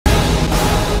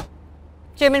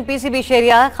Chairman PCB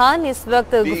Shahryar Khan इस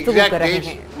वक्त गुफ्तगू कर रहे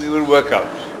हैं। We will work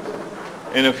out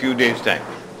in a few days' time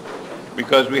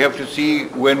because we have to see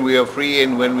when we are free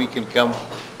and when we can come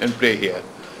and play here.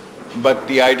 But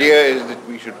the idea is that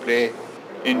we should play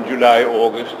in July,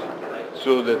 August,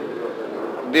 so that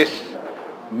this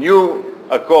new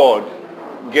accord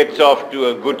gets off to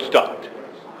a good start.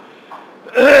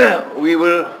 We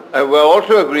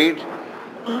also agreed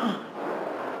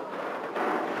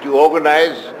to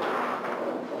organize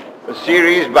a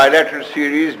bilateral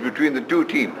series between the two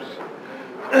teams,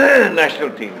 national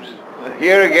teams.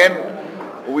 Here again,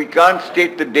 we can't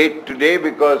state the date today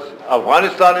because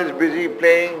Afghanistan is busy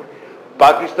playing,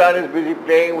 Pakistan is busy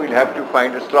playing. We'll have to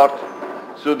find a slot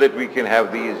so that we can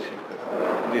have this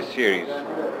series.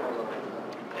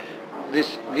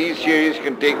 These series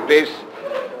can take place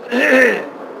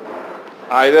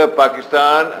either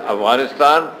Pakistan,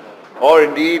 Afghanistan, or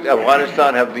indeed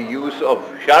Afghanistan have the use of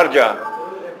Sharjah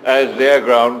as their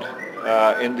ground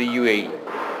in the UAE.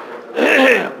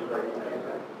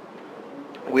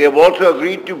 We have also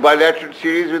agreed to bilateral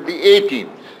series with the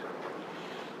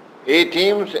A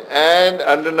teams and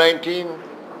under 19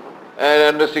 and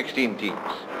under 16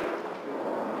 teams.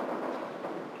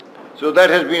 So that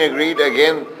has been agreed.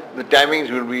 Again, the timings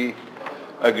will be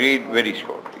agreed very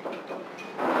shortly.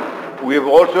 We have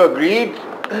also agreed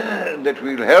that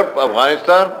we will help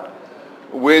Afghanistan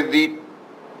with the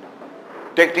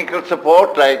technical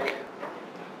support like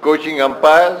coaching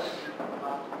umpires,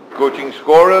 coaching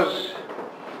scorers,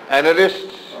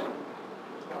 analysts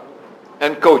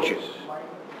and coaches.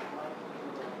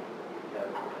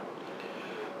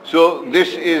 So this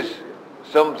is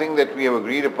something that we have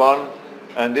agreed upon,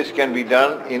 and this can be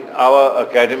done in our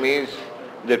academies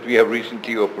that we have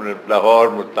recently opened at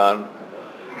Lahore, Multan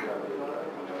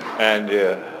and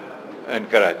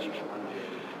Karachi.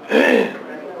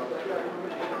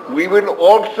 We will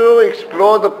also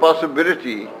explore the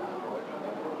possibility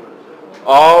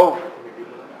of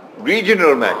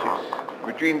regional matches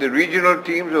between the regional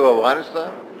teams of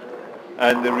Afghanistan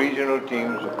and the regional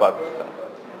teams of Pakistan,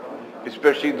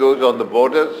 especially those on the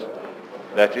borders,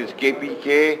 that is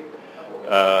KPK,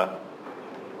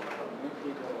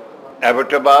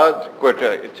 Abbottabad,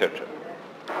 Quetta, etc.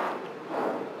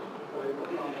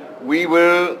 We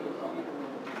will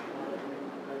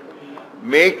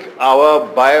make our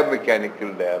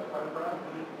biomechanical lab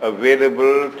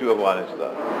available to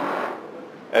Afghanistan.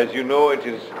 As you know,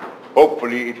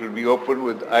 hopefully it will be open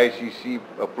with ICC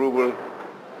approval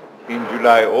in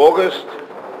July, August,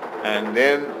 and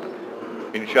then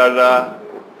inshallah,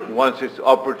 once it's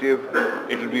operative,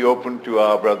 it will be open to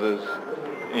our brothers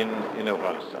in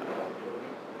Afghanistan.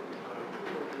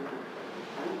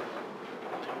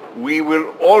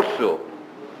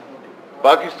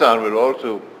 Pakistan will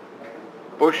also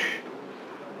push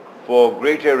for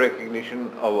greater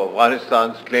recognition of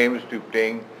Afghanistan's claims to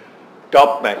playing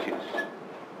top matches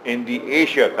in the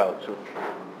Asia Council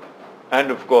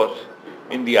and of course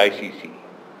in the ICC.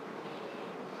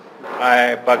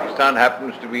 Pakistan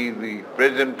happens to be the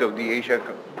president of the Asia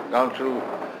Council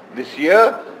this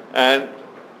year, and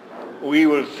we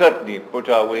will certainly put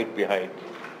our weight behind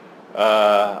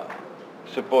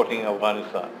supporting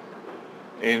Afghanistan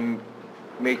in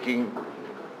making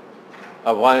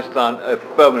Afghanistan a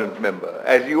permanent member.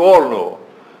 As you all know,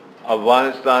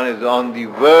 Afghanistan is on the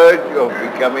verge of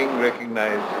becoming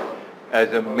recognized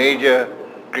as a major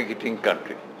cricketing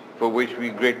country, for which we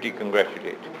greatly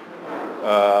congratulate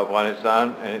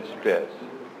Afghanistan and its players.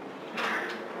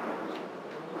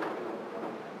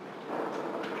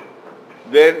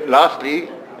 Then lastly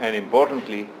and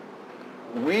importantly,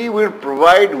 we will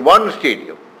provide one of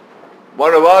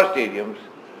our stadiums,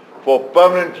 for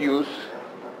permanent use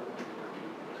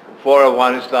for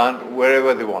Afghanistan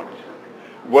wherever they want.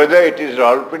 Whether it is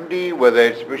Rawalpindi, whether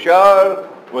it's Peshawar,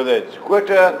 whether it's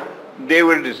Quetta, they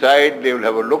will decide, they will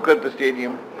have a look at the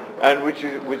stadium, and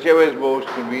whichever is most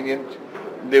convenient,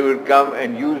 they will come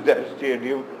and use that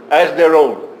stadium as their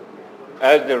own.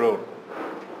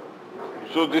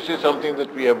 So this is something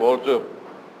that we have also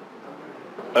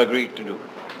agreed to do.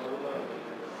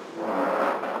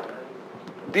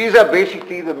 These are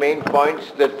basically the main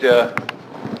points that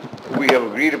we have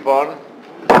agreed upon.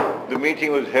 The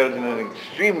meeting was held in an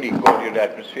extremely cordial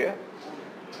atmosphere,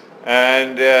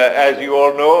 and as you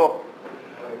all know,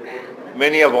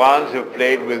 many Afghans have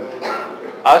played with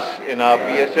us in our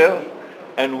PSL,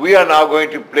 and we are now going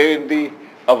to play in the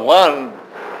Afghan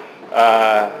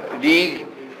league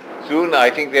soon. I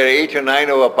think there are 8 or 9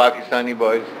 of our Pakistani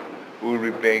boys who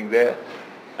will be playing there,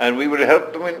 and we will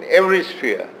help them in every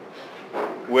sphere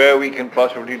where we can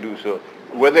possibly do so.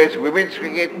 Whether it's women's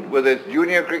cricket, whether it's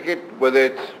junior cricket, whether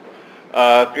it's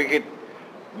cricket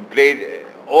played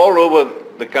all over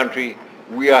the country.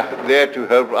 We are there to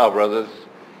help our brothers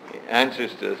and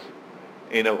sisters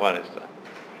in Afghanistan.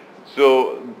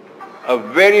 So a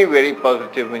very, very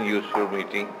positive and useful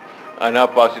meeting. I now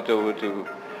pass it over to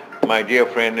my dear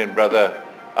friend and brother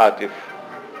Atif.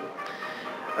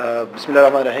 Bismillah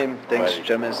ar-Rahman ar-Rahim. Thanks,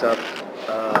 Chairman Saab.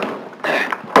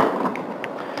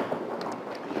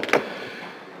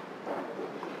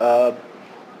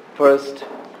 First,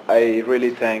 I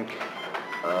really thank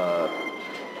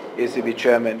PCB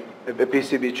chairman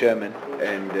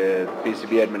and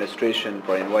PCB administration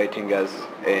for inviting us,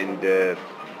 and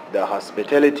the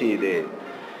hospitality they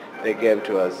gave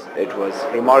to us. It was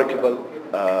remarkable.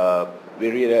 We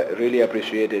really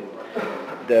appreciated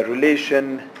the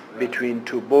relation between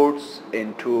two boards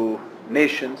and two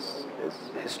nations is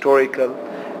historical,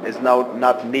 is now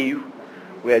not new.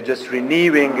 We are just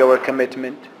renewing our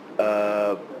commitment.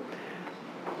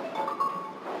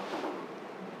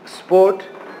 Sport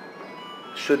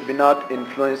should be not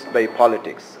influenced by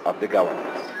politics of the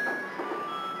governments.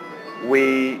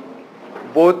 We,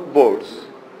 both boards,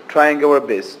 trying our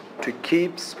best to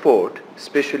keep sport,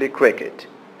 especially cricket,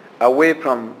 away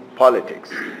from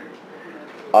politics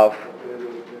of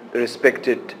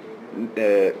respected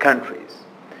countries.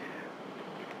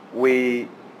 We,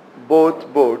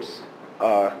 both boards,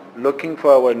 are looking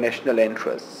for our national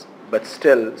interests, but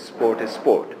still sport is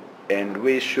sport, and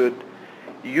we should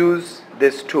use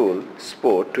this tool,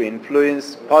 sport, to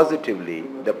influence positively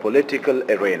the political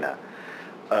arena,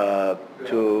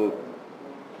 to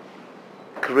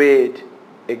create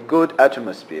a good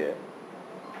atmosphere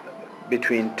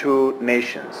between two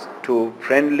nations, two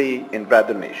friendly and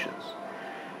brother nations.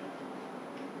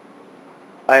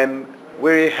 I am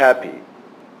very happy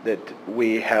that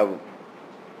we have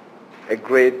a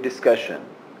great discussion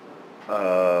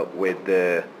with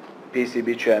the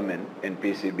PCB chairman and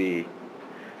PCB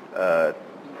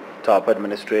top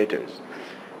administrators.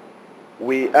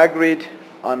 We agreed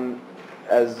on,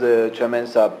 as Chairman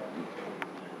Saab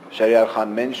Shahryar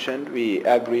Khan mentioned, we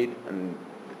agreed on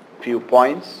few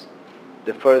points.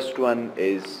 The first one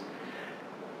is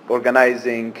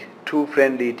organizing two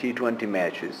friendly T20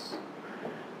 matches.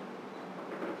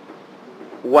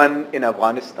 One in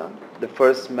Afghanistan. The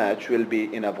first match will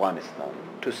be in Afghanistan.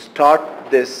 To start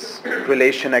this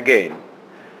relation again,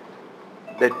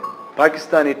 the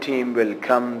Pakistani team will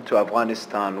come to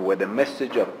Afghanistan with a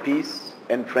message of peace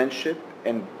and friendship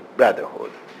and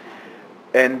brotherhood.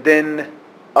 And then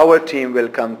our team will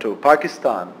come to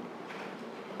Pakistan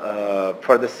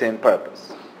for the same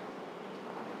purpose.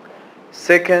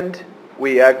 Second,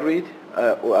 we agreed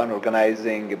on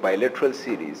organizing a bilateral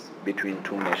series between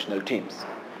two national teams.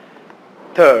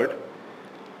 Third,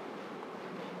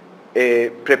 a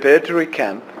preparatory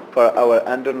camp for our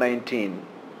under-19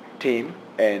 team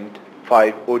and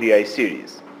 5 ODI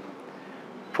series.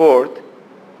 Fourth,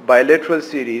 bilateral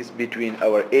series between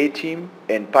our A team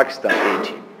and Pakistan A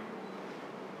team.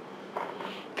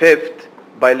 Fifth,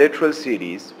 bilateral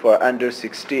series for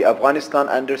under-16, Afghanistan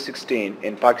under-16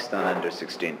 and Pakistan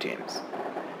under-16 teams.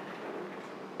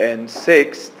 And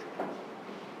sixth,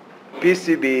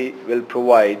 PCB will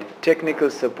provide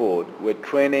technical support with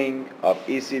training of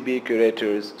ECB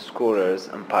curators, scorers,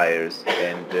 umpires,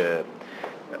 and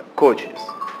coaches.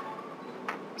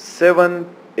 Seventh,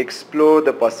 explore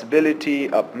the possibility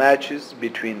of matches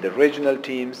between the regional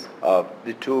teams of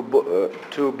the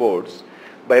two boards.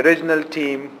 By regional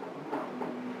team,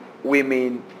 we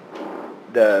mean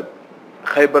the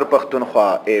Khyber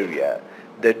Pakhtunkhwa area,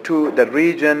 the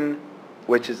region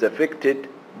which is affected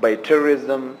by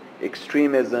terrorism,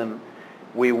 extremism.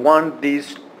 We want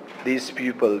these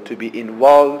people to be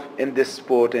involved in this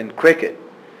sport and cricket.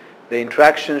 The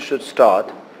interaction should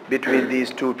start between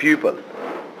these two people.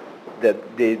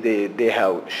 That they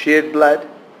have shared blood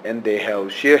and they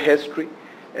have shared history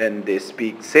and they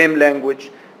speak same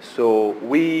language. So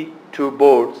we two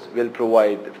boards will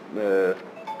provide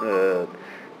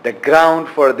the ground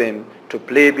for them to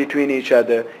play between each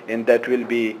other, and that will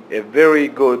be a very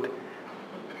good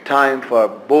time for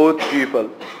both people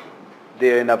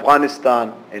there in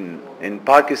Afghanistan and in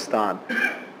Pakistan,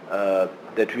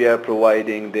 that we are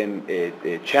providing them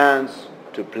a chance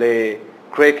to play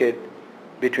cricket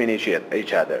between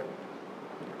each other.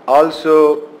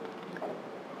 Also,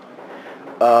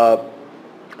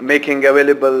 making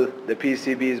available the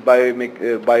PCB's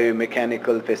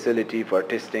biomechanical facility for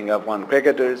testing Afghan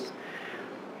cricketers.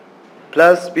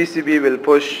 Plus, PCB will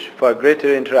push for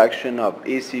greater interaction of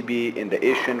ACB in the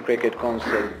Asian Cricket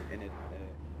Council.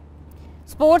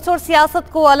 Sports और सियासत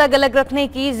को अलग अलग रखने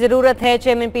की जरूरत है।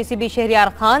 Chairman PCB Shahryar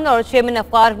Khan और चेयरमैन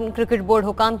अफगान क्रिकेट बोर्ड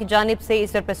हुकाम की जानिब से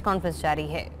इस पर प्रेस कॉन्फ्रेंस जारी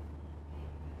है।